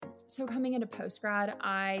So coming into post-grad,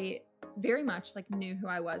 I very much like knew who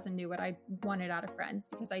I was and knew what I wanted out of friends,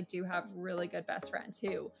 because I do have really good best friends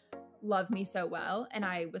who love me so well. And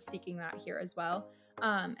I was seeking that here as well.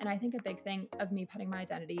 And I think a big thing of me putting my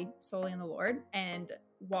identity solely in the Lord and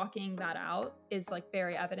walking that out is like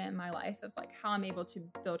very evident in my life of like how I'm able to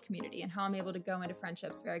build community and how I'm able to go into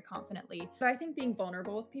friendships very confidently. But I think being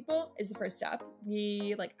vulnerable with people is the first step.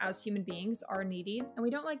 We, like, as human beings, are needy, and we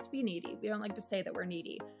don't like to be needy. We don't like to say that we're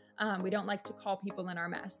needy. We don't like to call people in our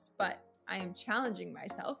mess, but I am challenging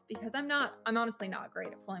myself because I'm honestly not great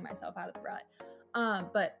at pulling myself out of the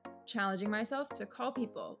rut. But challenging myself to call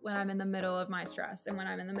people when I'm in the middle of my stress and when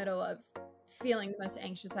I'm in the middle of feeling the most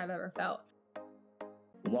anxious I've ever felt.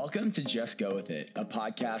 Welcome to Just Go With It, a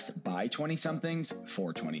podcast by 20-somethings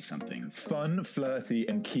for 20-somethings. Fun, flirty,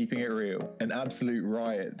 and keeping it real. An absolute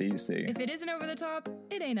riot, these two. If it isn't over the top,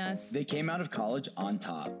 it ain't us. They came out of college on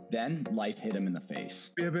top. Then life hit them in the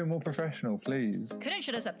face. Be a bit more professional, please. Couldn't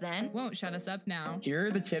shut us up then. Won't shut us up now. Here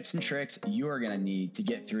are the tips and tricks you are going to need to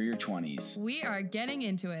get through your 20s. We are getting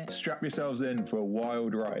into it. Strap yourselves in for a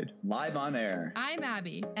wild ride. Live on air. I'm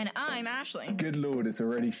Abby. And I'm Ashley. Good Lord, it's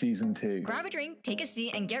already season 2. Grab a drink, take a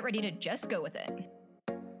seat, and get ready to just go with it.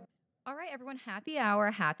 All right, everyone, happy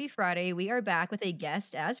hour, happy Friday. We are back with a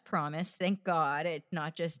guest as promised. Thank God it's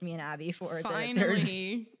not just me and Abby for the third.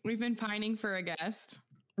 Finally, we've been pining for a guest.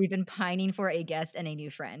 We've been pining for a guest and a new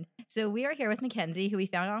friend. So we are here with Mackenzie, who we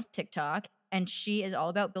found off TikTok, and she is all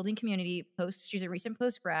about building community. She's a recent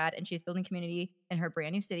post-grad, and she's building community in her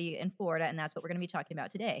brand new city in Florida, and that's what we're going to be talking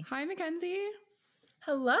about today. Hi, Mackenzie.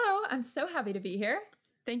 Hello, I'm so happy to be here.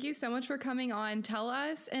 Thank you so much for coming on. Tell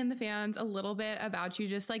us and the fans a little bit about you,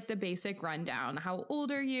 just like the basic rundown. How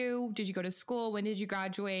old are you? Did you go to school? When did you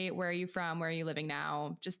graduate? Where are you from? Where are you living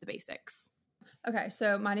now? Just the basics. Okay,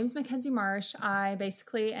 so my name is Mackenzie Marsh. I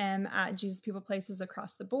basically am at Jesus People Places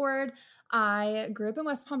across the board. I grew up in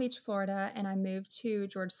West Palm Beach, Florida, and I moved to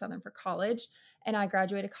Georgia Southern for college. And I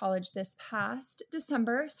graduated college this past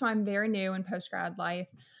December, so I'm very new in post-grad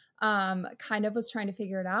life. Kind of was trying to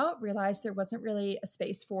figure it out, realized there wasn't really a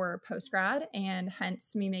space for post-grad, and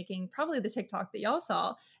hence me making probably the TikTok that y'all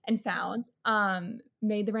saw and found,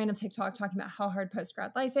 made the random TikTok talking about how hard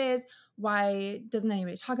post-grad life is, why doesn't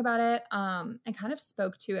anybody talk about it, and kind of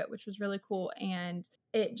spoke to it, which was really cool. And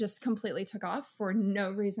it just completely took off for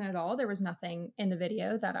no reason at all. There was nothing in the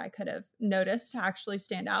video that I could have noticed to actually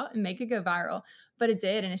stand out and make it go viral, but it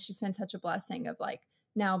did. And it's just been such a blessing of like,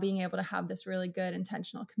 now being able to have this really good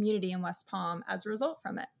intentional community in West Palm as a result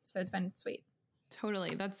from it. So it's been sweet.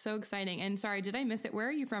 Totally. That's so exciting. And sorry, did I miss it? Where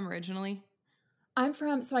are you from originally?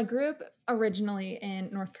 So I grew up originally in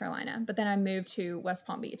North Carolina, but then I moved to West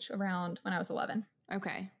Palm Beach around when I was 11.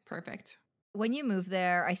 Okay, perfect. When you moved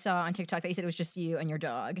there, I saw on TikTok that you said it was just you and your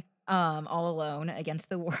dog, all alone against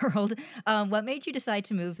the world. What made you decide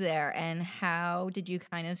to move there, and how did you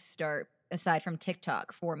kind of start, aside from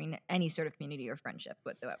TikTok, forming any sort of community or friendship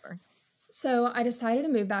whatsoever? So I decided to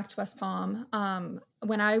move back to West Palm.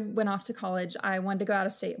 When I went off to college, I wanted to go out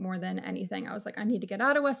of state more than anything. I was like, I need to get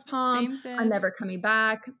out of West Palm. Same, sis. I'm never coming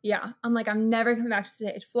back. Yeah. I'm like, I'm never coming back to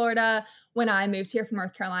state Florida. When I moved here from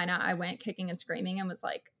North Carolina, I went kicking and screaming and was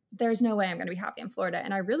like, there's no way I'm going to be happy in Florida.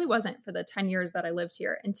 And I really wasn't for the 10 years that I lived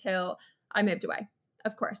here until I moved away.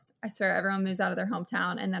 Of course, I swear everyone moves out of their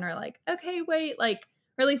hometown and then are like, okay, wait, like,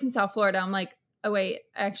 or at least in South Florida, I'm like, oh wait,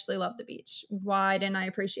 I actually love the beach. Why didn't I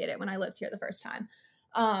appreciate it when I lived here the first time?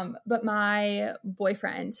 But my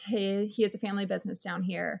boyfriend, he has a family business down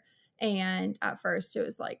here. And at first it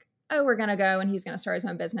was like, oh, we're going to go and he's going to start his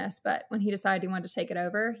own business. But when he decided he wanted to take it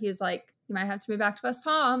over, he was like, you might have to move back to West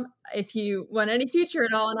Palm if you want any future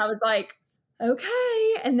at all. And I was like,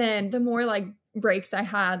 okay. And then the more like breaks I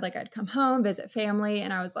had, like I'd come home, visit family.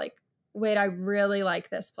 And I was like, wait, I really like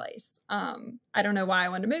this place. I don't know why I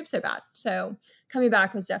wanted to move so bad. So coming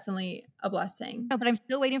back was definitely a blessing. No, but I'm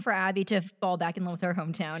still waiting for Abby to fall back in love with her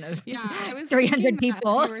hometown of I was 300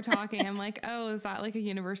 people. As we were talking, I'm like, oh, is that like a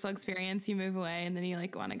universal experience? You move away and then you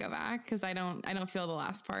like want to go back? Because I don't feel the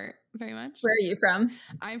last part very much. Where are you from?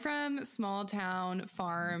 I'm from small town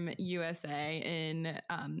farm, USA, in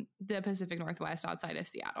the Pacific Northwest outside of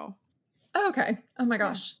Seattle. Oh, okay. Oh my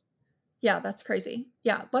gosh. Yeah, that's crazy.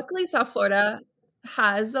 Yeah. Luckily, South Florida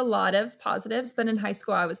has a lot of positives, but in high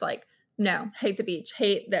school, I was like, no, hate the beach,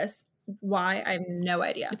 hate this. Why? I have no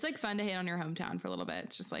idea. It's like fun to hate on your hometown for a little bit.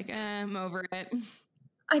 It's just like, I'm over it.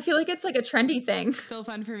 I feel like it's like a trendy thing. Still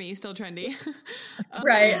fun for me, still trendy.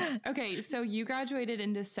 Right. Okay, so you graduated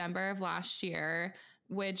in December of last year.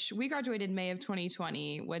 which we graduated May of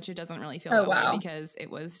 2020, which it doesn't really feel Oh, that way wow. because it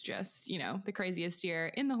was just, the craziest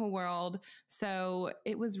year in the whole world. So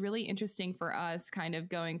it was really interesting for us kind of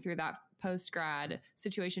going through that post-grad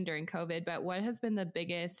situation during COVID. But what has been the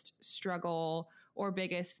biggest struggle or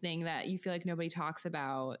biggest thing that you feel like nobody talks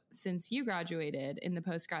about since you graduated in the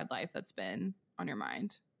post-grad life that's been on your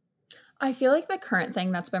mind? I feel like the current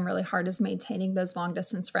thing that's been really hard is maintaining those long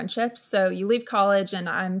distance friendships. So you leave college and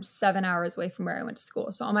I'm 7 hours away from where I went to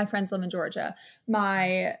school. So all my friends live in Georgia.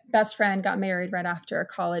 My best friend got married right after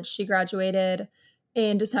college. She graduated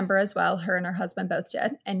in December as well. Her and her husband both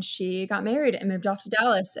did. And she got married and moved off to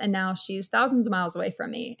Dallas. And now she's thousands of miles away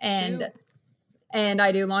from me. And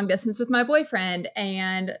I do long distance with my boyfriend.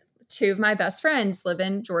 And two of my best friends live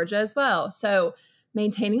in Georgia as well. So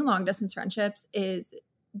maintaining long distance friendships is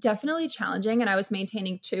definitely challenging. And I was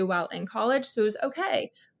maintaining two while in college. So it was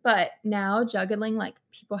okay. But now juggling like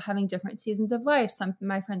people having different seasons of life. Some of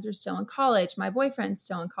my friends are still in college. My boyfriend's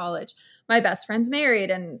still in college. My best friend's married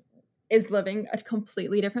and is living a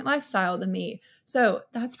completely different lifestyle than me. So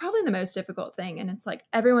that's probably the most difficult thing. And it's like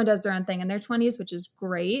everyone does their own thing in their 20s, which is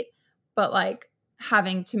great. But like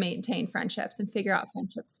having to maintain friendships and figure out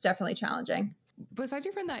friendships is definitely challenging. Besides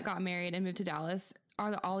your friend that got married and moved to Dallas,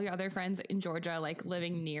 are all your other friends in Georgia like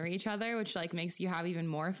living near each other, which like makes you have even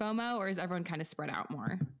more FOMO, or is everyone kind of spread out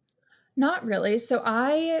more? Not really. So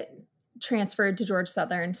I transferred to Georgia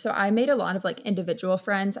Southern. So I made a lot of like individual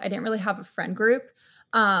friends. I didn't really have a friend group.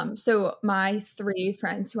 So my three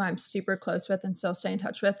friends who I'm super close with and still stay in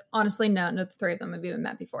touch with, honestly, none of the three of them have even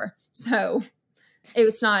met before. So it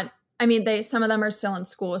was not, I mean, some of them are still in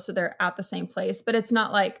school, so they're at the same place, but it's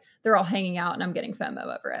not like they're all hanging out and I'm getting FOMO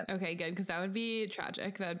over it. Okay, good, because that would be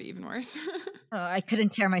tragic. That would be even worse. I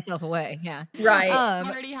couldn't tear myself away. Yeah. Right. I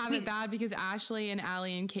already have it bad because Ashley and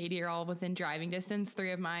Allie and Katie are all within driving distance,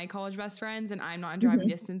 three of my college best friends, and I'm not in driving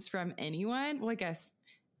distance from anyone. Well, I guess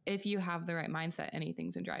if you have the right mindset,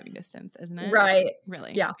 anything's in driving distance, isn't it? Right.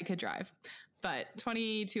 Really? Yeah. I could drive. But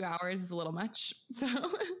 22 hours is a little much. So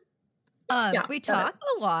we talk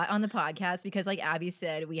a lot on the podcast because like Abby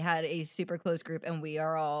said, we had a super close group and we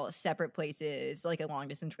are all separate places, like a long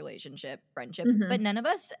distance relationship, friendship. But none of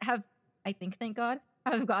us have, I think, thank God,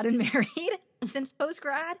 have gotten married since post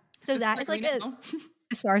grad. So that is like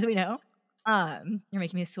as far as we know. You're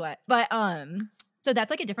making me sweat. But so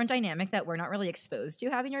that's like a different dynamic that we're not really exposed to,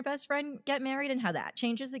 having your best friend get married and how that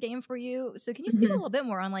changes the game for you. So can you speak a little bit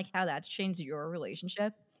more on like how that's changed your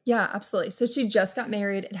relationship? Yeah, absolutely. So she just got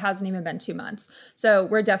married. It hasn't even been 2 months. So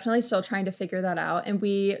we're definitely still trying to figure that out. And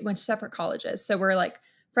we went to separate colleges. So we're like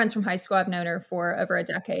friends from high school. I've known her for over a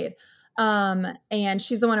decade. And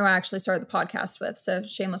she's the one who I actually started the podcast with. So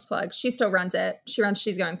shameless plug. She still runs it. She runs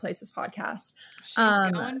She's Going Places podcast. She's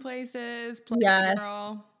Going Places. Plug it,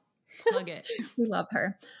 girl. Plug it. We love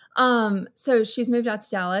her. So she's moved out to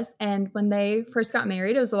Dallas. And when they first got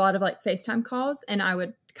married, it was a lot of like FaceTime calls. And I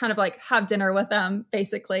would kind of like have dinner with them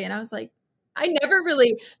basically. And I was like, I never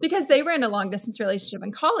really, because they were in a long distance relationship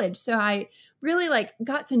in college. So I really like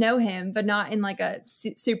got to know him, but not in like a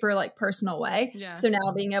super like personal way. Yeah. So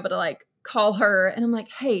now being able to like call her and I'm like,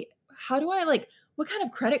 hey, how do I like, what kind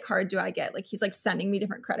of credit card do I get? Like he's like sending me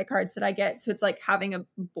different credit cards that I get. So it's like having a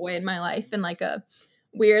boy in my life in like a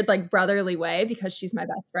weird like brotherly way because she's my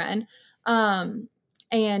best friend.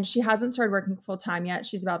 And she hasn't started working full time yet.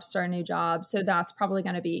 She's about to start a new job. So that's probably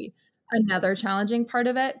going to be another challenging part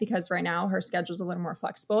of it because right now her schedule's a little more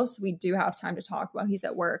flexible. So we do have time to talk while he's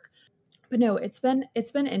at work. But no, it's been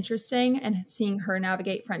interesting and seeing her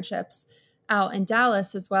navigate friendships out in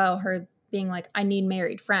Dallas as well. Her being like, I need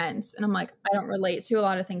married friends. And I'm like, I don't relate to a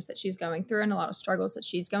lot of things that she's going through and a lot of struggles that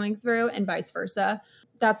she's going through and vice versa.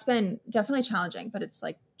 That's been definitely challenging, but it's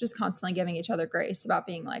like just constantly giving each other grace about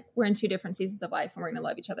being like, we're in two different seasons of life and we're going to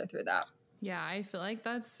love each other through that. Yeah, I feel like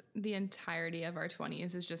that's the entirety of our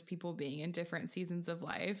 20s is just people being in different seasons of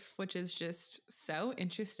life, which is just so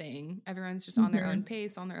interesting. Everyone's just on their own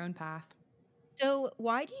pace, on their own path. So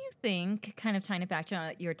why do you think, kind of tying it back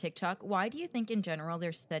to your TikTok, why do you think in general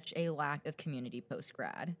there's such a lack of community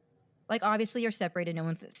post-grad? Like, obviously you're separated, no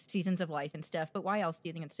one's seasons of life and stuff, but why else do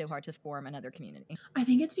you think it's so hard to form another community? I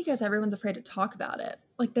think it's because everyone's afraid to talk about it.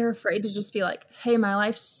 Like, they're afraid to just be like, hey, my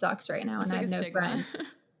life sucks right now and I have no friends.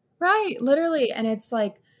 Right, literally. And it's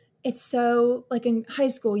like, it's so, like in high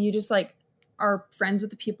school, you just like are friends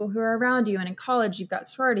with the people who are around you. And in college, you've got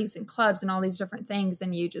sororities and clubs and all these different things.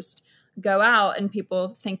 And you just go out and people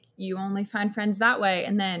think you only find friends that way.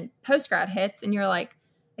 And then post-grad hits and you're like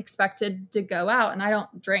expected to go out. And I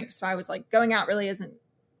don't drink. So I was like, going out really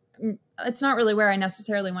it's not really where I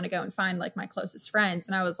necessarily want to go and find like my closest friends.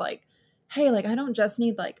 And I was like, hey, like, I don't just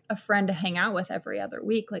need like a friend to hang out with every other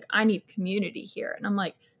week. Like, I need community here. And I'm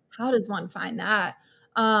like, how does one find that?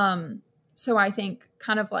 So I think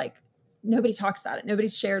kind of like nobody talks about it. Nobody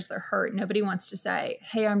shares their hurt. Nobody wants to say,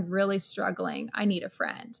 hey, I'm really struggling. I need a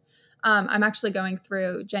friend. I'm actually going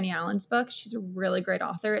through Jenny Allen's book. She's a really great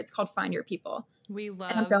author. It's called Find Your People. We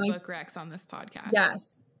love book recs on this podcast.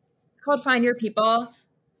 Yes. It's called Find Your People.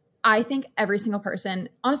 I think every single person,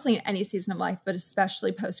 honestly, in any season of life, but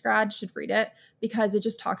especially post-grad, should read it because it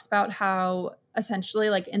just talks about how essentially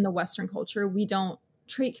like in the Western culture, we don't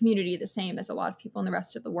treat community the same as a lot of people in the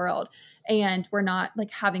rest of the world. And we're not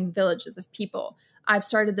like having villages of people. I've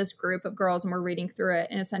started this group of girls and we're reading through it.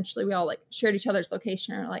 And essentially we all like shared each other's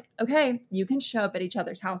location and are like, okay, you can show up at each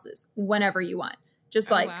other's houses whenever you want.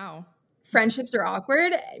 Just wow. Friendships are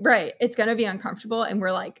awkward. Right. It's going to be uncomfortable. And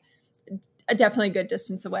we're like definitely a good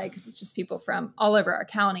distance away because it's just people from all over our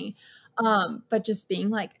county. But just being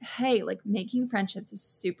like, hey, like making friendships is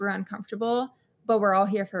super uncomfortable, but we're all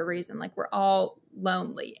here for a reason. Like we're all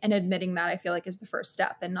lonely, and admitting that I feel like is the first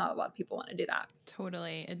step, and not a lot of people want to do that.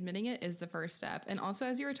 Totally. Admitting it is the first step. And also,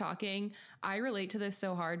 as you were talking, I relate to this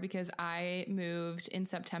so hard because I moved in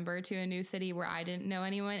September to a new city where I didn't know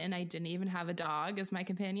anyone and I didn't even have a dog as my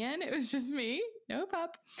companion. It was just me, no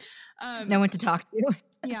pup. No one to talk to.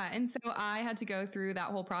 Yeah. And so I had to go through that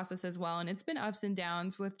whole process as well. And it's been ups and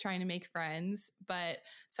downs with trying to make friends. But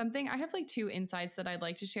I have like two insights that I'd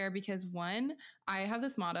like to share because one, I have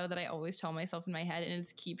this motto that I always tell myself in my head, and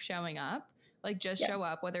it's keep showing up. Like just show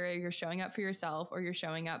up, whether you're showing up for yourself or you're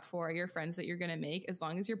showing up for your friends that you're going to make, as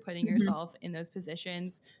long as you're putting yourself in those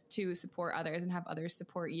positions to support others and have others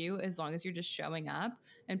support you, as long as you're just showing up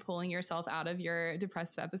and pulling yourself out of your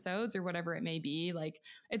depressive episodes or whatever it may be. Like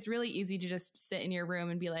it's really easy to just sit in your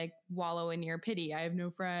room and be like, wallow in your pity. I have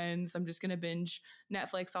no friends. I'm just going to binge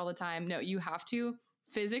Netflix all the time. No, you have to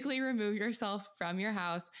physically remove yourself from your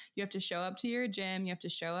house. You have to show up to your gym. You have to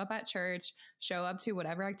show up at church, show up to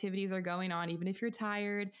whatever activities are going on, even if you're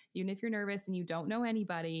tired, even if you're nervous and you don't know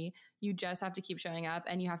anybody. You just have to keep showing up,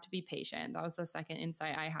 and you have to be patient. That was the second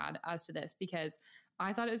insight I had as to this, because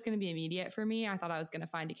I thought it was going to be immediate for me. I thought I was going to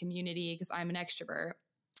find a community because I'm an extrovert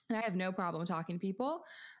and I have no problem talking to people.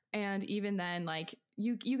 And even then, like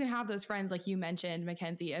you can have those friends, like you mentioned,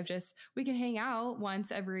 Mackenzie, of just, we can hang out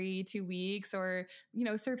once every 2 weeks, or,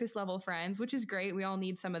 surface level friends, which is great. We all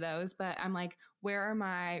need some of those. But I'm like, where are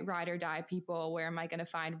my ride or die people? Where am I going to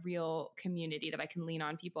find real community that I can lean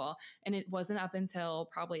on people? And it wasn't up until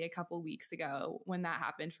probably a couple weeks ago when that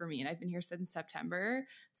happened for me. And I've been here since September.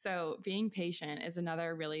 So being patient is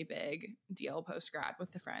another really big deal post-grad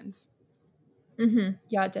with the friends.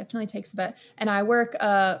 Yeah, it definitely takes a bit. And I work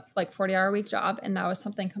a 40-hour-a-week job, and that was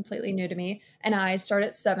something completely new to me. And I start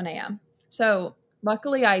at 7 a.m. So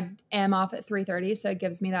luckily I am off at 3:30, so it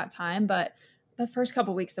gives me that time. But the first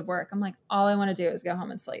couple weeks of work, I'm like, all I want to do is go home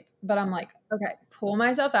and sleep. But I'm like, okay, pull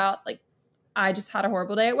myself out. Like I just had a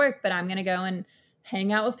horrible day at work, but I'm going to go and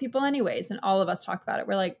hang out with people anyways. And all of us talk about it.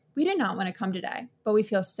 We're like, we did not want to come today, but we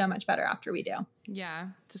feel so much better after we do. Yeah,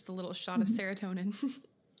 just a little shot of serotonin.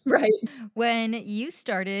 Right. When you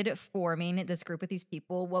started forming this group with these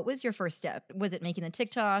people, what was your first step? Was it making the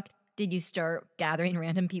TikTok? Did you start gathering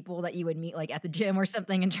random people that you would meet like at the gym or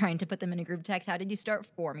something and trying to put them in a group text? How did you start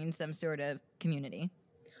forming some sort of community?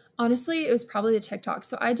 Honestly, it was probably the TikTok.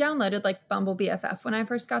 So I downloaded like Bumble BFF when I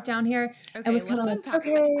first got down here. Okay, and was kind of like,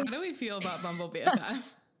 okay. How do we feel about Bumble BFF?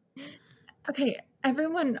 Okay,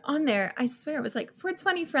 everyone on there, I swear it was like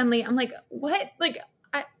 420 friendly. I'm like, what? Like,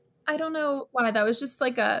 I don't know why. That was just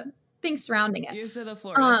like a thing surrounding it. Is it a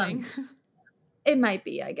Florida thing? It might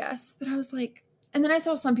be, I guess. But I was like, and then I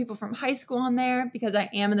saw some people from high school on there because I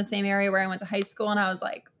am in the same area where I went to high school, and I was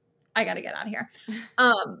like, I got to get out of here.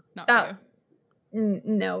 Not for you.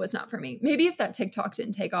 No, it's not for me. Maybe if that TikTok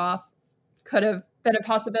didn't take off, could have been a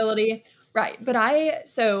possibility. Right. But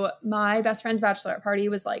so my best friend's bachelorette party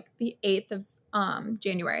was like the 8th of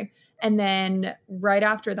January. And then right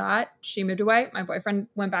after that, she moved away. My boyfriend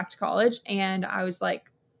went back to college, and I was like,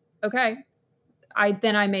 okay. I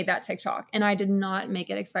made that TikTok, and I did not make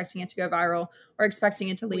it expecting it to go viral or expecting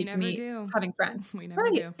it to lead to me having friends. We never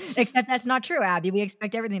do. Except that's not true, Abby. We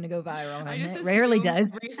expect everything to go viral. I just it rarely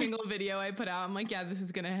does. Every single video I put out, I'm like, yeah, this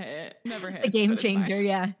is going to hit. Never hits. A game changer,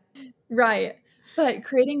 yeah. Right. But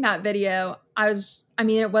creating that video,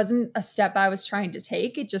 it wasn't a step I was trying to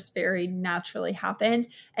take. It just very naturally happened.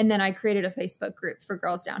 And then I created a Facebook group for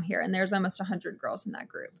girls down here, and there's almost 100 girls in that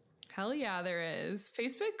group. Hell yeah, there is.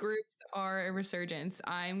 Facebook groups are a resurgence.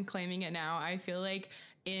 I'm claiming it now. I feel like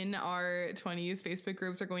in our 20s Facebook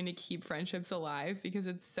groups are going to keep friendships alive because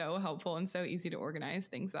it's so helpful and so easy to organize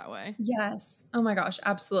things that way. Yes. Oh my gosh,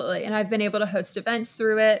 absolutely. And I've been able to host events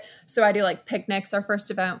through it. So I do like picnics. Our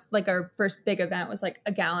first event, like our first big event was like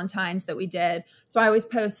a Galentine's that we did. So I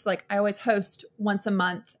always host once a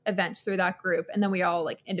month events through that group. And then we all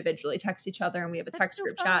like individually text each other, and we have a text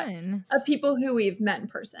group chat of people who we've met in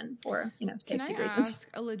person for, safety reasons. Can I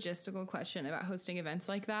ask a logistical question about hosting events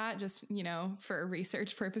like that? Just, for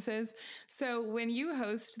research purposes. So when you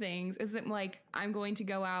host things, is it like I'm going to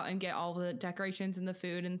go out and get all the decorations and the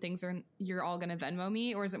food and things, you're all going to Venmo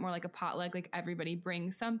me? Or is it more like a potluck, like everybody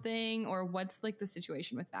brings something? Or what's like the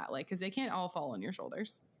situation with that? Like, because they can't all fall on your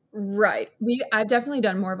shoulders. Right. I've definitely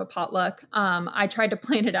done more of a potluck. I tried to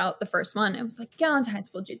plan it out the first one. It was like,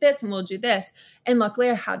 Galentine's, we'll do this and we'll do this. And luckily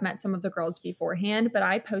I had met some of the girls beforehand, but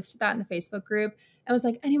I posted that in the Facebook group and was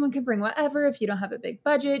like, anyone can bring whatever. If you don't have a big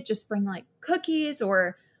budget, just bring like cookies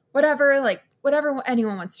or whatever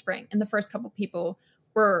anyone wants to bring. And the first couple people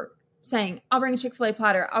were saying, I'll bring a Chick-fil-A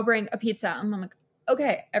platter. I'll bring a pizza. And I'm like,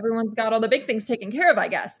 okay, everyone's got all the big things taken care of, I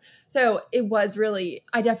guess. So it was really,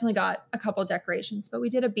 I definitely got a couple decorations, but we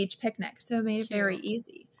did a beach picnic. So it made it very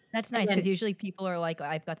easy. That's nice because usually people are like,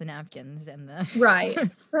 I've got the napkins and the. Right.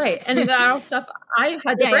 And that stuff I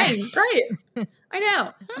had to bring. Yeah. Right. I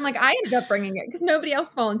know. I'm like, I ended up bringing it because nobody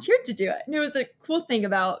else volunteered to do it. And it was a cool thing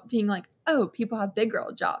about being like, oh, people have big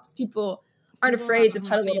girl jobs. People aren't afraid to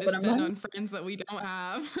put a little bit of money on friends that we don't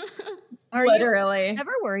have. Are literally you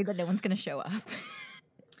ever worried that no one's going to show up?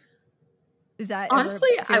 Is that honestly?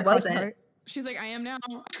 I wasn't. She's like, I am now.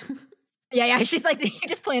 Yeah. She's like, you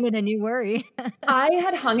just planted a new worry. I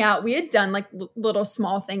had hung out. We had done like little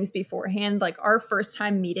small things beforehand. Like our first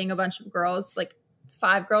time meeting a bunch of girls, like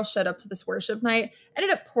 5 girls showed up to this worship night.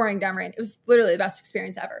 Ended up pouring down rain. It was literally the best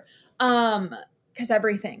experience ever. Because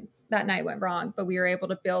everything that night went wrong, but we were able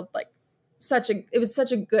to build like it was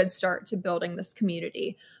such a good start to building this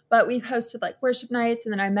community. But we've hosted like worship nights,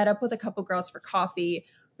 and then I met up with a couple girls for coffee.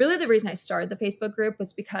 Really the reason I started the Facebook group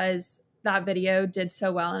was because that video did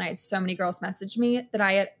so well and I had so many girls message me that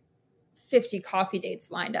I had 50 coffee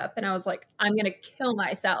dates lined up. And I was like, I'm going to kill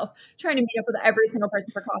myself trying to meet up with every single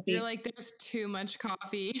person for coffee. You're like, there's too much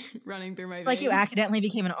coffee running through my veins. Like you accidentally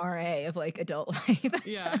became an RA of like adult life.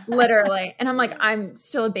 Yeah. Literally. And I'm like, I'm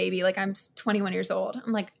still a baby. Like I'm 21 years old.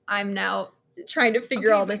 I'm like, I'm now trying to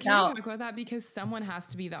figure all this out. Can we talk about that? Because someone has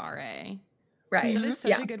to be the RA. Right. That is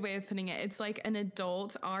such a good way of putting it. It's like an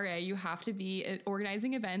adult RA. You have to be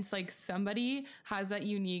organizing events. Like somebody has that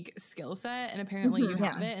unique skill set, and apparently you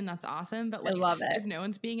have it, and that's awesome. But like, I love it. If no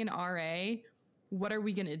one's being an RA, what are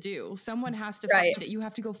we gonna do? Someone has to find it. You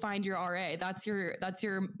have to go find your RA. That's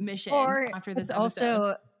your mission after this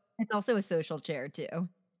episode. It's also a social chair too.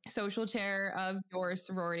 Social chair of your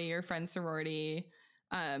sorority, your friend's sorority.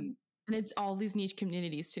 And it's all these niche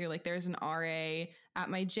communities too. Like there's an RA at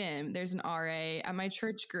my gym. There's an RA at my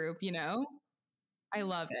church group, I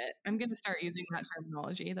love it. I'm going to start using that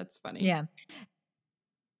terminology. That's funny. Yeah.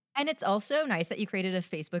 And it's also nice that you created a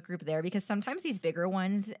Facebook group there because sometimes these bigger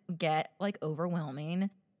ones get like overwhelming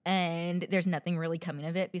and there's nothing really coming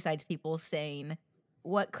of it besides people saying,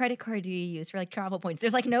 what credit card do you use for like travel points?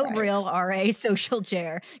 There's like no real RA social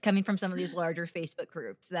chair coming from some of these larger Facebook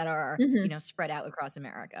groups that are, spread out across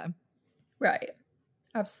America. Right.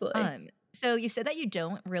 Absolutely. So you said that you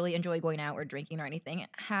don't really enjoy going out or drinking or anything.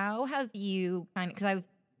 How have you because I've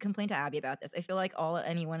complained to Abby about this. I feel like all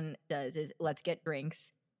anyone does is let's get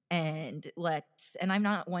drinks and I'm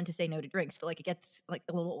not one to say no to drinks, but like it gets like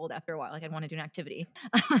a little old after a while. Like I want to do an activity.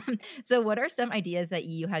 So what are some ideas that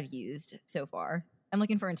you have used so far? I'm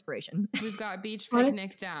looking for inspiration. We've got beach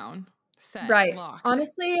picnic down. Set, right. Locked.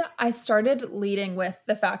 Honestly, I started leading with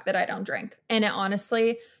the fact that I don't drink. And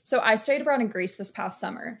so I studied abroad in Greece this past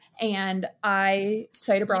summer and I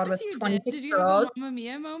studied abroad with 26 Did you girls. have a Mamma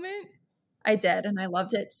Mia moment? I did. And I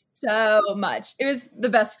loved it so much. It was the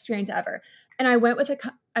best experience ever. And I went with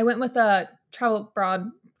a travel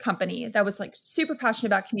abroad company that was like super passionate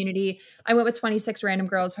about community. I went with 26 random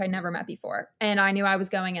girls who I'd never met before. And I knew I was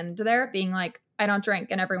going into there being like, I don't drink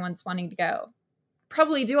and everyone's wanting to go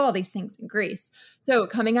probably do all these things in Greece. So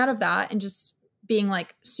coming out of that and just being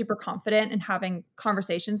like super confident and having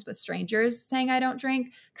conversations with strangers saying I don't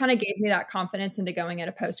drink kind of gave me that confidence into going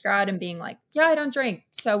into post-grad and being like, yeah, I don't drink.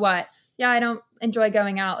 So what? Yeah, I don't enjoy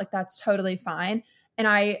going out. Like that's totally fine. And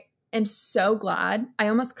I am so glad I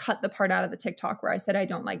almost cut the part out of the TikTok where I said I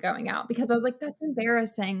don't like going out because I was like, that's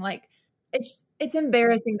embarrassing. Like it's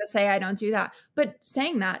embarrassing to say I don't do that. But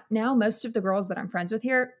saying that now, most of the girls that I'm friends with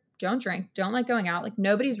here don't drink, don't like going out. Like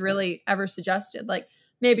nobody's really ever suggested like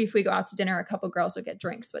maybe if we go out to dinner, a couple girls will get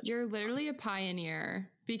drinks, which You're literally a pioneer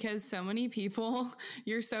because so many people,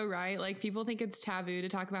 you're so right. Like people think it's taboo to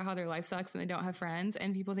talk about how their life sucks and they don't have friends.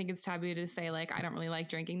 And people think it's taboo to say like, I don't really like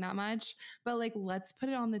drinking that much, but like, let's put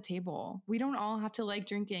it on the table. We don't all have to like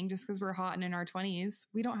drinking just because we're hot and in our 20s.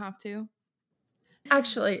 We don't have to.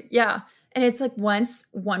 actually, yeah. And it's like once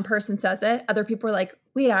one person says it, other people are like,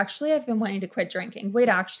 wait, actually, I've been wanting to quit drinking. Wait,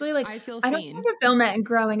 actually, like, I feel I don't seen. see fulfillment in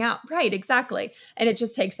growing out. Right, exactly. And it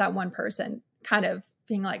just takes that one person kind of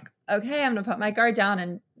being like, okay, I'm going to put my guard down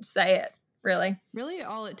and say it, really. Really,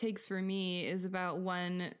 all it takes for me is about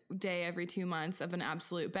one day every 2 months of an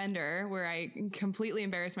absolute bender where I completely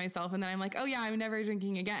embarrass myself. And then I'm like, oh, yeah, I'm never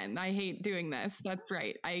drinking again. I hate doing this. That's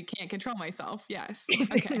right. I can't control myself. Yes.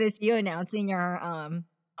 Okay. This you announcing your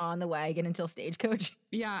on the wagon until Stagecoach.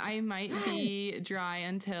 Yeah, I might be dry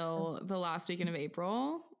until the last weekend of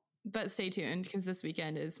April, but stay tuned because this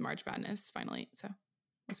weekend is March Madness finally. So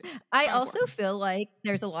we'll see. I Final also four. feel like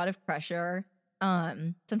there's a lot of pressure.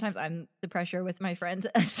 Sometimes I'm the pressure with my friends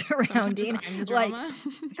surrounding Sometimes I'm the like drama.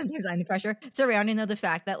 sometimes I'm the pressure surrounding the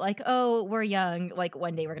fact that like, oh, we're young, like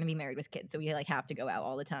one day we're gonna be married with kids, so we like have to go out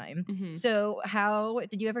all the time. Mhm. So how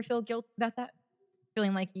did you ever feel guilt about that?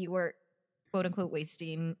 Feeling like you were quote unquote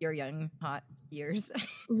wasting your young hot years?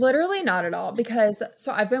 Literally not at all, because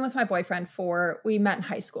so I've been with my boyfriend we met in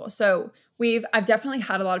high school. So I've definitely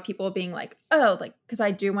had a lot of people being like, oh, like, because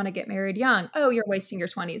I do want to get married young. Oh, you're wasting your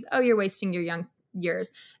 20s. Oh, you're wasting your young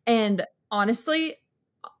years. And honestly,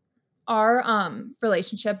 our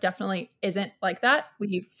relationship definitely isn't like that.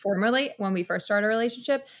 When we first started a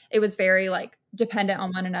relationship, it was very like dependent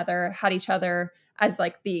on one another, had each other as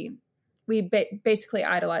like basically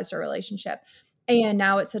idolized our relationship. And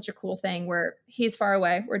now it's such a cool thing where he's far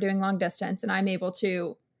away, we're doing long distance, and I'm able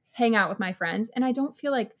to hang out with my friends. And I don't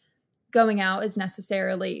feel like going out is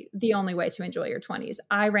necessarily the only way to enjoy your 20s.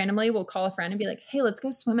 I randomly will call a friend and be like, hey, let's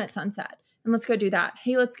go swim at sunset and let's go do that.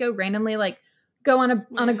 Hey, let's go randomly like go on a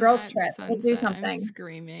Swim girls at trip. We'll do sunset. I'm something.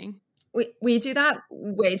 screaming. We do that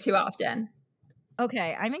way too often.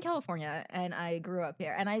 Okay, I'm in California and I grew up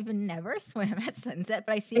here, and I've never swam at sunset,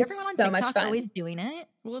 but I see It's everyone on so much TikTok fun. always doing it.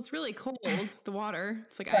 Well, it's really cold. The water,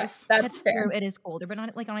 it's like Yeah, ice. that's fair. True, it is colder, but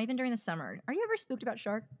not even during the summer. Are you ever spooked about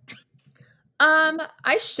shark?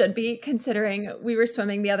 I should be, considering we were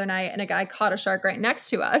swimming the other night and a guy caught a shark right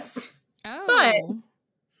next to us. Oh,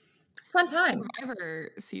 Fun time,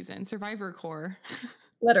 Survivor season, Survivor core.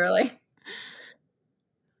 literally.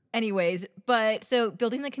 Anyways, but so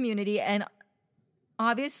building the community, and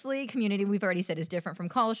obviously community we've already said is different from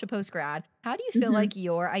college to post grad. How do you feel Mhm. like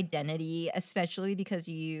your identity, especially because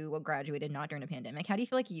you graduated not during a pandemic, how do you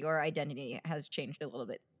feel like your identity has changed a little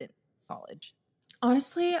bit since college?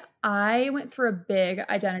 Honestly, I went through a big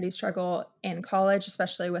identity struggle in college,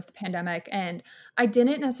 especially with the pandemic. And I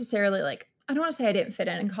didn't necessarily I don't want to say I didn't fit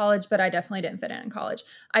in college, but I definitely didn't fit in college.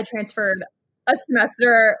 I transferred a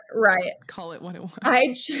semester, right. Call it what it was.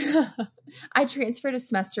 I transferred a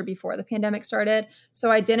semester before the pandemic started.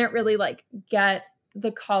 So I didn't really get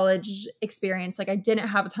the college experience. Like I didn't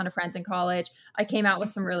have a ton of friends in college. I came out with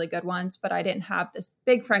some really good ones, but I didn't have this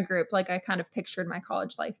big friend group like I kind of pictured my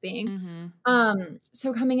college life being. Mhm.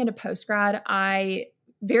 So coming into post grad, I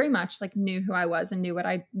very much knew who I was and knew what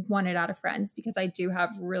I wanted out of friends, because I do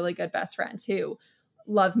have really good best friends who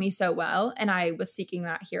love me so well. And I was seeking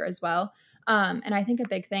that here as well. And I think a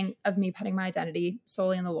big thing of me putting my identity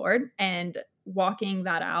solely in the Lord and walking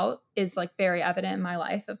that out is very evident in my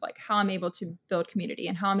life of how I'm able to build community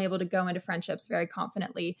and how I'm able to go into friendships very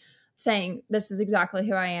confidently saying, this is exactly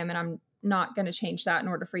who I am. And I'm not going to change that in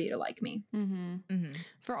order for you to like me.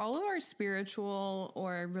 For all of our spiritual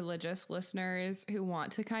or religious listeners who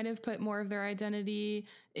want to kind of put more of their identity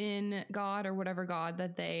in God or whatever God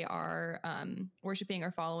that they are worshiping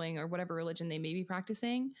or following or whatever religion they may be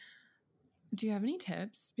practicing, do you have any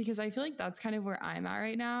tips? Because I feel like that's kind of where I'm at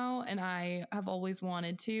right now. And I have always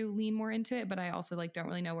wanted to lean more into it, but I also don't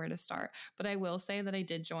really know where to start. But I will say that I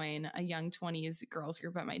did join a young 20s girls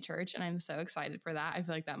group at my church, and I'm so excited for that. I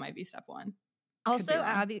feel like that might be step one. Also, be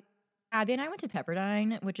wrong. Abby and I went to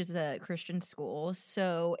Pepperdine, which is a Christian school,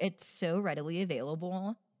 so it's so readily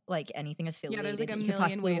available. Anything affiliated, Yeah, there's that a you could million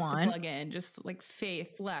possibly ways to want. plug in. Just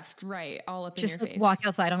faith, left, right, all up Just in your face. walk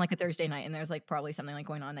outside on a Thursday night, and there's probably something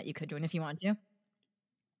going on that you could join if you want to.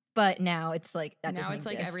 But now it's that now doesn't it's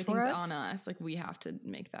exist everything's for us. on us. We have to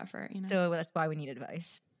make the effort. So that's why we need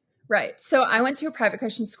advice. Right. So I went to a private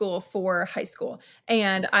Christian school for high school,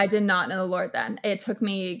 and I did not know the Lord then. It took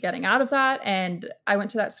me getting out of that, and I went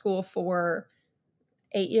to that school for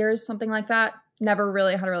 8 years, something like that. Never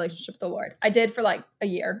really had a relationship with the Lord. I did for a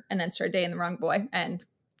year and then started dating the wrong boy and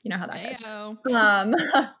You know how that goes.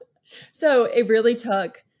 Ayo. So it really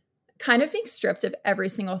took kind of being stripped of every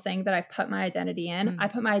single thing that I put my identity in. I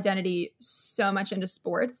put my identity so much into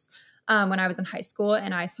sports when I was in high school,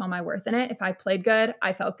 and I saw my worth in it. If I played good,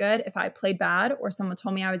 I felt good. If I played bad or someone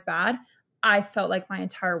told me I was bad, I felt like my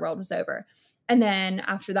entire world was over. And then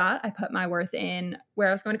after that, I put my worth in where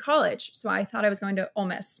I was going to college. So I thought I was going to Ole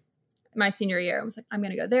Miss my senior year. I was like, I'm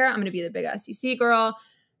going to go there. I'm going to be the big SEC girl.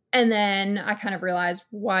 And then I kind of realized,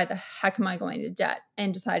 why the heck am I going to debt?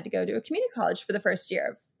 And decided to go to a community college for the first year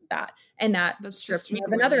of that. And that stripped me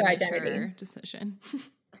of another identity. Decision.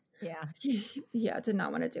 Yeah. Yeah, did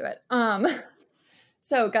not want to do it.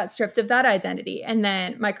 So got stripped of that identity. And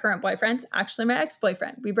then my current boyfriend's actually my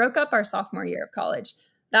ex-boyfriend. We broke up our sophomore year of college.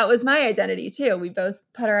 That was my identity too. We both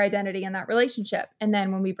put our identity in that relationship. And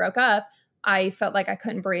then when we broke up, I felt like I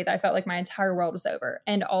couldn't breathe. I felt like my entire world was over.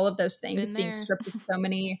 And all of those things, being stripped of so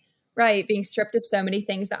many, being stripped of so many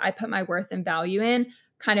things that I put my worth and value in,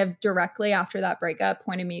 kind of directly after that breakup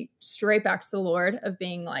pointed me straight back to the Lord of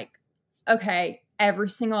being like, okay, every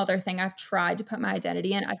single other thing I've tried to put my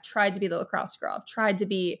identity in, I've tried to be the lacrosse girl, I've tried to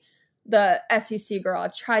be the SEC girl,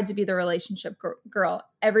 I've tried to be the relationship girl.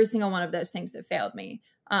 Every single one of those things have failed me.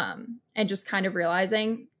 And just kind of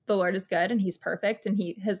realizing the Lord is good and he's perfect and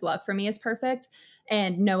his love for me is perfect,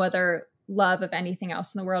 and no other love of anything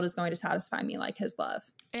else in the world is going to satisfy me like his love.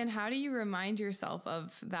 And how do you remind yourself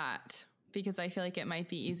of that? Because I feel like it might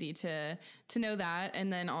be easy to know that,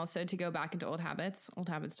 and then also to go back into old habits. Old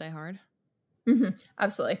habits die hard. Mm-hmm.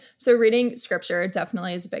 Absolutely. So reading scripture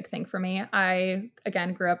definitely is a big thing for me. I,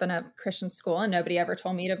 again, grew up in a Christian school and nobody ever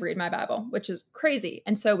told me to read my Bible, which is crazy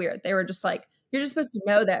and so weird. They were just like, you're just supposed to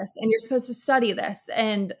know this and you're supposed to study this.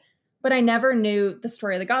 But I never knew the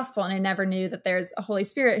story of the gospel, and I never knew that there's a Holy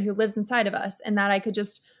Spirit who lives inside of us and that I could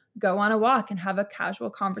just go on a walk and have a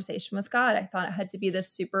casual conversation with God. I thought it had to be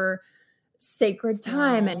this super sacred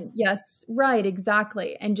time. Wow. And yes, right,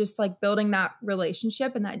 exactly. And just like building that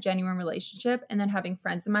relationship and that genuine relationship, and then having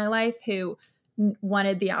friends in my life who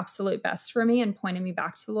wanted the absolute best for me and pointed me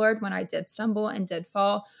back to the Lord when I did stumble and did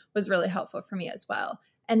fall was really helpful for me as well.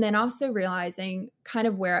 And then also realizing kind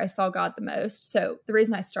of where I saw God the most. So the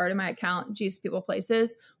reason I started my account, Jesus People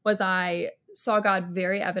Places, was I saw God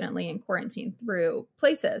very evidently in quarantine through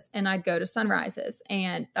places, and I'd go to sunrises.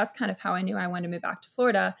 And that's kind of how I knew I wanted to move back to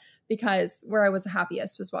Florida, because where I was the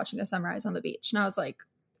happiest was watching a sunrise on the beach. And I was like,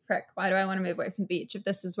 frick, why do I want to move away from the beach if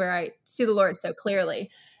this is where I see the Lord so clearly?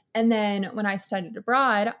 And then when I studied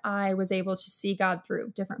abroad, I was able to see God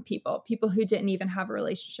through different people who didn't even have a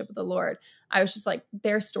relationship with the Lord. I was just like,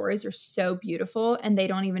 their stories are so beautiful, and they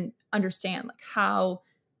don't even understand like how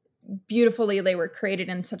beautifully they were created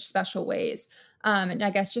in such special ways. And I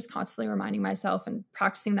guess just constantly reminding myself and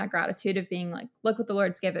practicing that gratitude of being like, look what the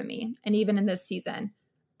Lord's given me. And even in this season,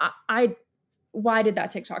 why did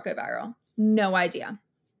that TikTok go viral? No idea.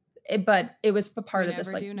 But it was a part of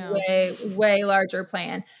this like way larger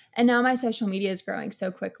plan. And now my social media is growing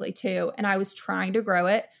so quickly too. And I was trying to grow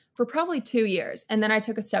it for probably 2 years. And then I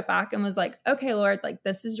took a step back and was like, okay, Lord, like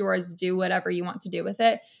this is yours. Do whatever you want to do with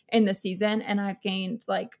it in this season. And I've gained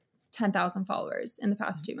like 10,000 followers in the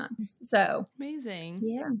past 2 months. So amazing.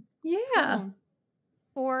 Yeah. Cool.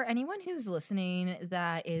 For anyone who's listening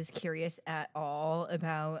that is curious at all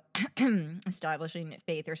about establishing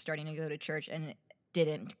faith or starting to go to church and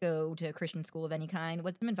didn't go to a Christian school of any kind,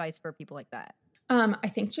 what's some advice for people like that? I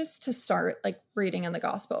think just to start like reading in the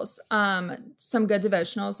Gospels, some good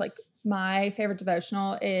devotionals. Like my favorite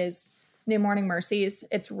devotional is New Morning Mercies.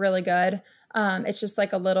 It's really good. It's just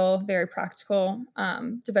like a little, very practical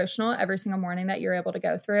devotional every single morning that you're able to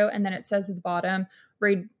go through. And then it says at the bottom,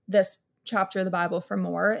 read this chapter of the Bible for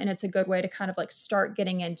more. And it's a good way to kind of like start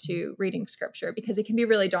getting into reading scripture, because it can be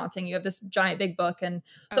really daunting. You have this giant big book and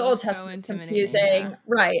the Old Testament's confusing. Yeah.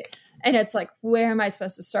 Right. And it's like, where am I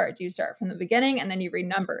supposed to start? Do you start from the beginning and then you read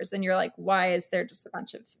Numbers and you're like, why is there just a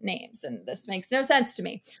bunch of names? And this makes no sense to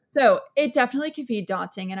me. So it definitely can be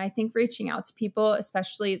daunting. And I think reaching out to people,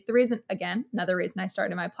 especially another reason I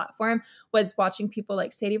started my platform was watching people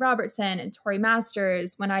like Sadie Robertson and Tori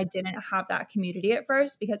Masters when I didn't have that community at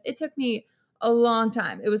first, because it took me a long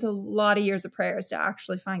time. It was a lot of years of prayers to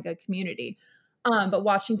actually find good community. But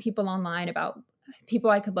watching people online about people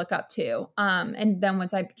I could look up to. And then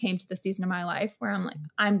once I came to the season of my life where I'm like,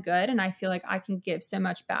 I'm good and I feel like I can give so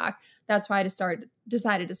much back. That's why I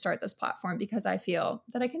decided to start this platform, because I feel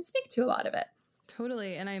that I can speak to a lot of it.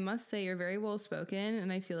 Totally. And I must say, you're very well spoken.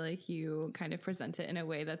 And I feel like you kind of present it in a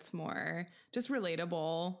way that's more just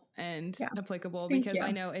relatable and Yeah. applicable, Thank because you.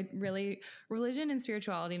 I know it really, religion and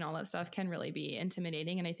spirituality and all that stuff can really be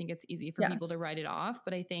intimidating. And I think it's easy for people to Yes. write it off.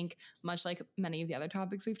 But I think, much like many of the other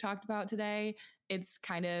topics we've talked about today, it's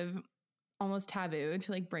kind of almost taboo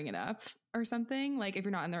to like bring it up or something. Like if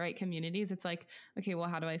you're not in the right communities, it's like, okay, well,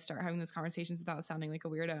 how do I start having those conversations without sounding like a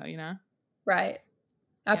weirdo, you know? Right.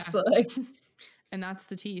 Yeah. Absolutely. And that's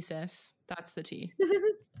the tea, sis. That's the tea.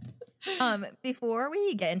 Before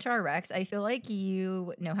we get into our Rex, I feel like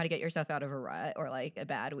you know how to get yourself out of a rut or like a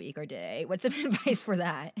bad week or day. What's some advice for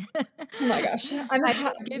that? Oh my gosh.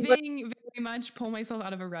 Giving very much pull myself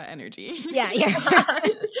out of a rut energy. Yeah.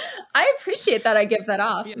 I appreciate that I give that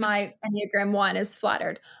off. Yeah. My Enneagram 1 is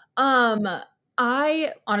flattered.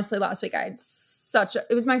 I honestly, last week I had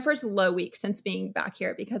it was my first low week since being back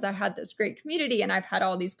here because I had this great community and I've had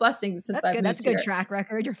all these blessings since I've moved That's a good here. track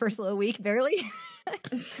record. Your first low week, barely.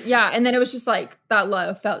 Yeah. And then it was just like that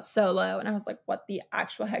low felt so low. And I was like, what the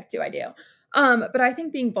actual heck do I do? But I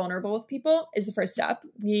think being vulnerable with people is the first step.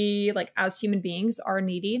 We, like, as human beings, are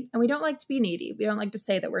needy and we don't like to be needy. We don't like to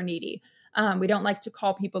say that we're needy. We don't like to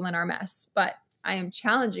call people in our mess, but I am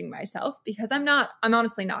challenging myself because I'm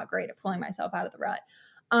honestly not great at pulling myself out of the rut.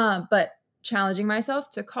 But challenging myself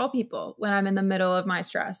to call people when I'm in the middle of my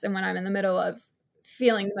stress and when I'm in the middle of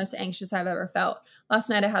feeling the most anxious I've ever felt. Last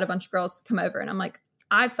night I had a bunch of girls come over and I'm like,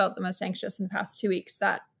 I felt the most anxious in the past 2 weeks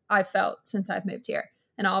that I felt since I've moved here.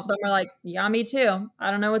 And all of them were like, yeah, me too. I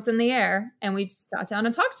don't know what's in the air. And we sat down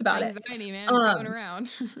and talked about Anxiety, man, it's going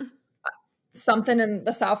around. Something in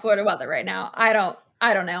the South Florida weather right now. I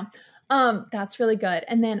don't know. That's really good.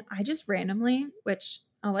 And then I just randomly, which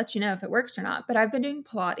I'll let you know if it works or not, but I've been doing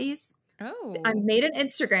Pilates. Oh. I made an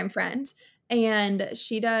Instagram friend and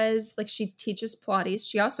she teaches Pilates.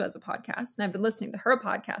 She also has a podcast and I've been listening to her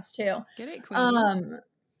podcast too. Get it, queen.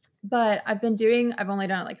 But I've only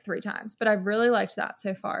done it like 3 times, but I've really liked that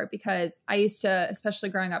so far because I used to, especially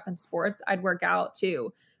growing up in sports, I'd work out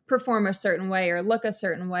to perform a certain way or look a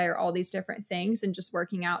certain way or all these different things, and just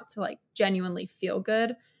working out to like genuinely feel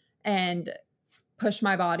good and push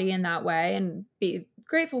my body in that way and be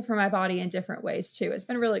grateful for my body in different ways too. It's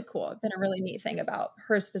been really cool. It's been a really neat thing about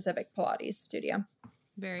her specific Pilates studio.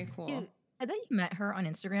 Very cool. I bet you met her on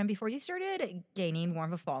Instagram before you started gaining more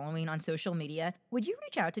of a following on social media. Would you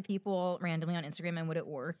reach out to people randomly on Instagram and would it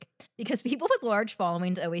work? Because people with large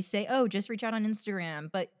followings always say, oh, just reach out on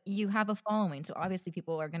Instagram, but you have a following. So obviously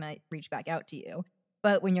people are going to reach back out to you.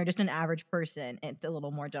 But when you're just an average person, it's a little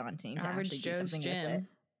more daunting to Average actually do Joe's something with it. gym.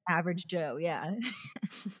 Average Joe, yeah.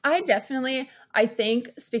 I think,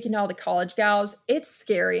 speaking to all the college gals, it's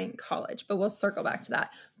scary in college, but we'll circle back to that.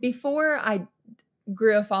 Before I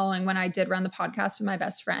grew a following, when I did run the podcast with my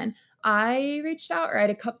best friend, I reached out, or I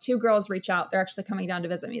had 2 girls reach out. They're actually coming down to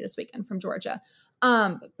visit me this weekend from Georgia.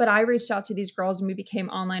 But I reached out to these girls and we became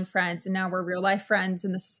online friends, and now we're real life friends.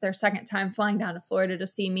 And this is their second time flying down to Florida to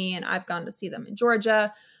see me, and I've gone to see them in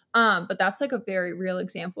Georgia. But that's like a very real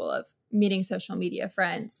example of meeting social media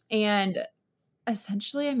friends. And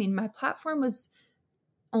essentially, I mean, my platform was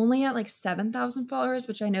only at like 7,000 followers,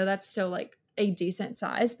 which I know that's still like a decent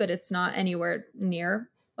size, but it's not anywhere near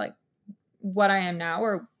like what I am now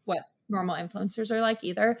or what normal influencers are like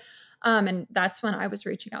either. And that's when I was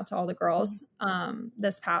reaching out to all the girls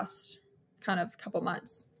this past kind of couple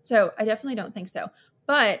months. So I definitely don't think so.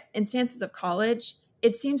 But in stances of college,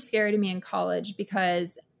 it seems scary to me in college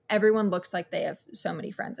because everyone looks like they have so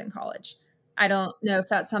many friends in college. I don't know if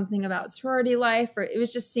that's something about sorority life or it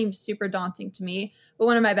just seemed super daunting to me. But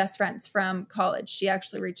one of my best friends from college, she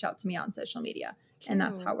actually reached out to me on social media. Cute. And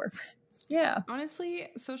that's how we're friends. Yeah. Honestly,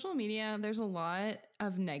 social media, there's a lot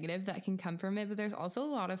of negative that can come from it, but there's also a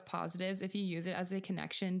lot of positives if you use it as a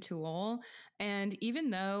connection tool. And even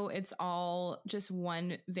though it's all just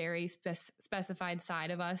one very specified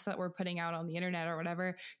side of us that we're putting out on the internet or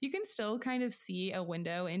whatever, you can still kind of see a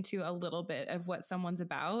window into a little bit of what someone's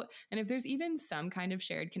about. And if there's even some kind of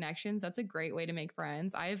shared connections, that's a great way to make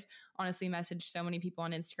friends. I've honestly messaged so many people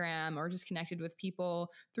on Instagram or just connected with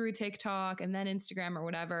people through TikTok and then Instagram or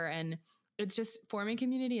whatever. And it's just forming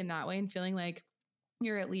community in that way and feeling like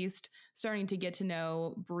you're at least starting to get to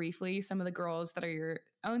know briefly some of the girls that are your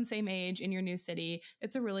own same age in your new city.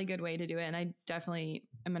 It's a really good way to do it. And I definitely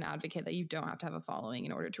am an advocate that you don't have to have a following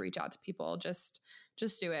in order to reach out to people. Just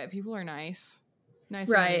do it. People are nice.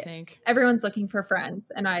 Nicer than you think. Everyone's looking for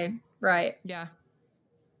friends. And Yeah.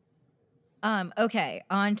 Okay,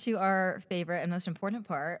 on to our favorite and most important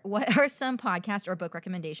part. What are some podcast or book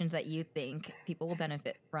recommendations that you think people will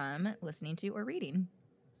benefit from listening to or reading?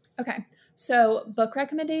 Okay. So book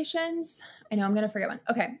recommendations. I know I'm going to forget one.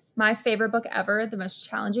 Okay. My favorite book ever, the most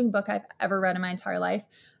challenging book I've ever read in my entire life,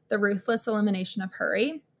 The Ruthless Elimination of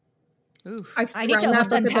Hurry. Oof. I need to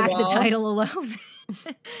almost unpack the title alone.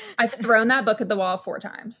 I've thrown that book at the wall 4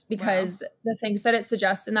 times because the things that it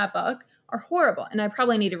suggests in that book are horrible. And I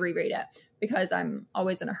probably need to reread it because I'm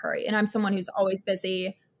always in a hurry and I'm someone who's always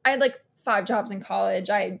busy. I had like 5 jobs in college.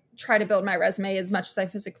 I try to build my resume as much as I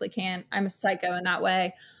physically can. I'm a psycho in that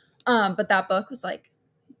way. But that book was like,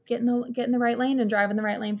 get in the right lane and drive in the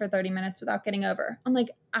right lane for 30 minutes without getting over. I'm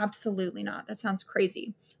like, absolutely not. That sounds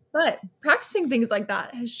crazy. But practicing things like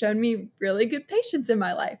that has shown me really good patience in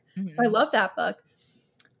my life. Mm-hmm. So I love that book.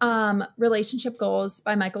 Relationship Goals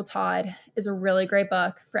by Michael Todd is a really great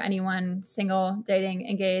book for anyone single, dating,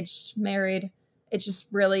 engaged, married. It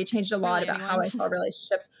just really changed a lot about how I saw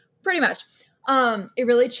relationships. Pretty much. It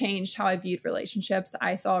really changed how I viewed relationships.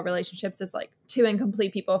 I saw relationships as like 2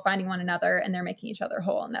 incomplete people finding one another and they're making each other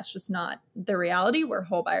whole. And that's just not the reality. We're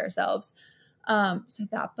whole by ourselves. So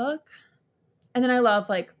that book. And then I love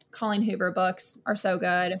like Colleen Hoover books are so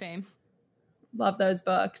good. Same. Love those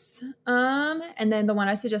books. And then the one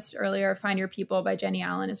I suggested earlier, Find Your People by Jenny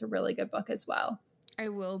Allen, is a really good book as well. I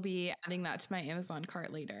will be adding that to my Amazon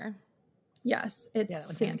cart later. Yes, it's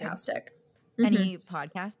fantastic. Any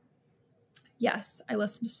podcasts? Yes, I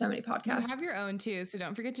listen to so many podcasts. You have your own too, so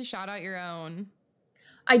don't forget to shout out your own.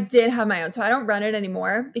 I did have my own, so I don't run it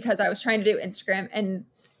anymore because I was trying to do Instagram and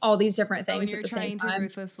all these different things at the same time. You're trying to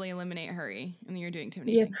ruthlessly eliminate hurry, and you're doing too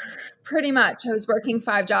many things. Pretty much. I was working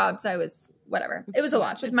 5 jobs. I was whatever. It was a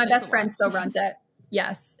lot. But my best friend still runs it.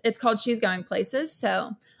 Yes, it's called She's Going Places.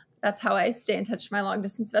 So that's how I stay in touch with my long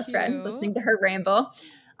distance best friend, listening to her ramble.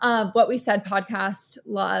 What We Said podcast,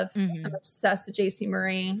 love. I'm obsessed with JC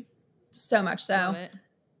Marie, so much so.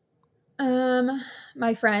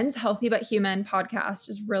 My friend's Healthy But Human podcast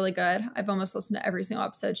is really good. I've almost listened to every single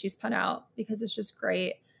episode she's put out because it's just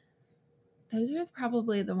great. Those are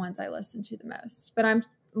probably the ones I listen to the most. But I'm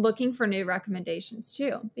looking for new recommendations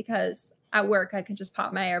too because at work I can just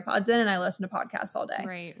pop my AirPods in and I listen to podcasts all day.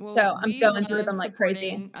 Right. Well, so I'm going through them like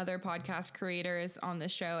crazy. Other podcast creators on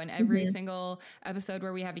this show, and every single episode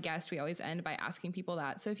where we have a guest, we always end by asking people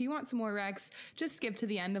that. So if you want some more recs, just skip to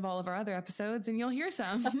the end of all of our other episodes and you'll hear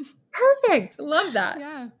some. Perfect. Love that.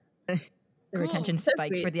 Yeah. The retention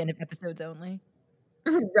spikes for the end of episodes only.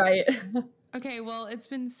 Right. Okay, well, it's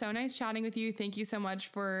been so nice chatting with you. Thank you so much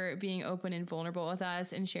for being open and vulnerable with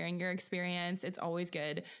us and sharing your experience. It's always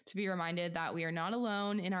good to be reminded that we are not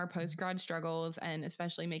alone in our post-grad struggles and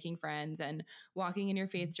especially making friends and walking in your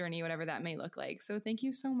faith journey, whatever that may look like. So thank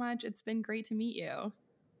you so much. It's been great to meet you.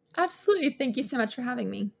 Absolutely. Thank you so much for having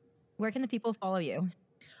me. Where can the people follow you?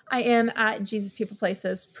 I am at Jesus People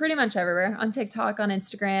Places pretty much everywhere, on TikTok, on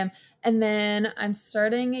Instagram, and then I'm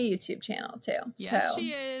starting a YouTube channel too. Yes, so she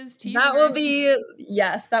is. That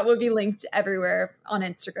will be linked everywhere on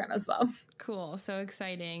Instagram as well. Cool. So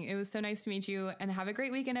exciting. It was so nice to meet you and have a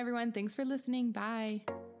great weekend, everyone. Thanks for listening. Bye.